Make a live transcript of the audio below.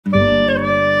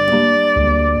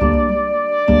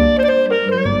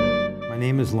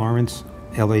is Lawrence,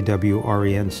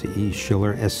 Lawrence,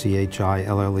 Schiller,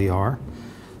 Schiller.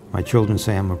 My children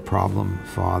say I'm a problem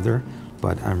father,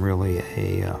 but I'm really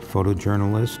a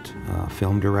photojournalist, a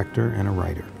film director, and a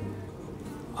writer.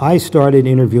 I started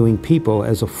interviewing people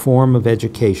as a form of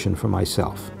education for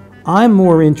myself. I'm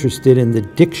more interested in the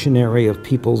dictionary of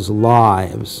people's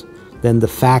lives than the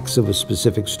facts of a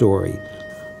specific story.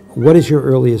 What is your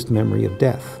earliest memory of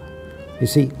death? You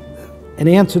see, an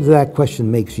answer to that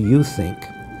question makes you think.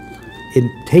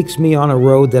 It takes me on a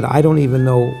road that I don't even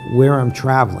know where I'm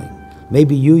traveling.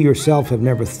 Maybe you yourself have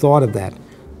never thought of that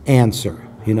answer,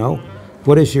 you know?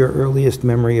 What is your earliest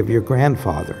memory of your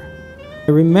grandfather?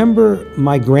 I remember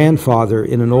my grandfather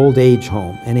in an old age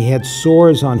home, and he had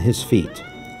sores on his feet.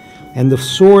 And the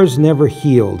sores never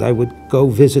healed. I would go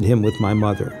visit him with my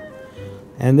mother.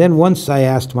 And then once I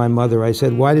asked my mother, I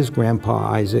said, why does Grandpa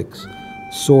Isaac's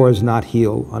sores not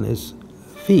heal on his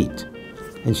feet?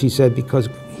 And she said, because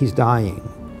he's dying,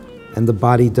 and the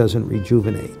body doesn't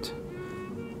rejuvenate.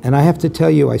 And I have to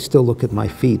tell you, I still look at my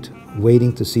feet,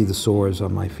 waiting to see the sores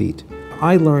on my feet.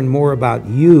 I learn more about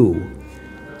you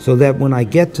so that when I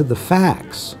get to the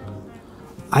facts,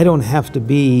 I don't have to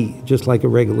be just like a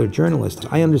regular journalist.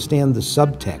 I understand the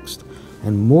subtext,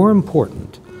 and more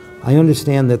important, I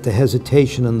understand that the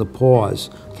hesitation and the pause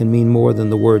can mean more than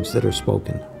the words that are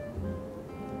spoken.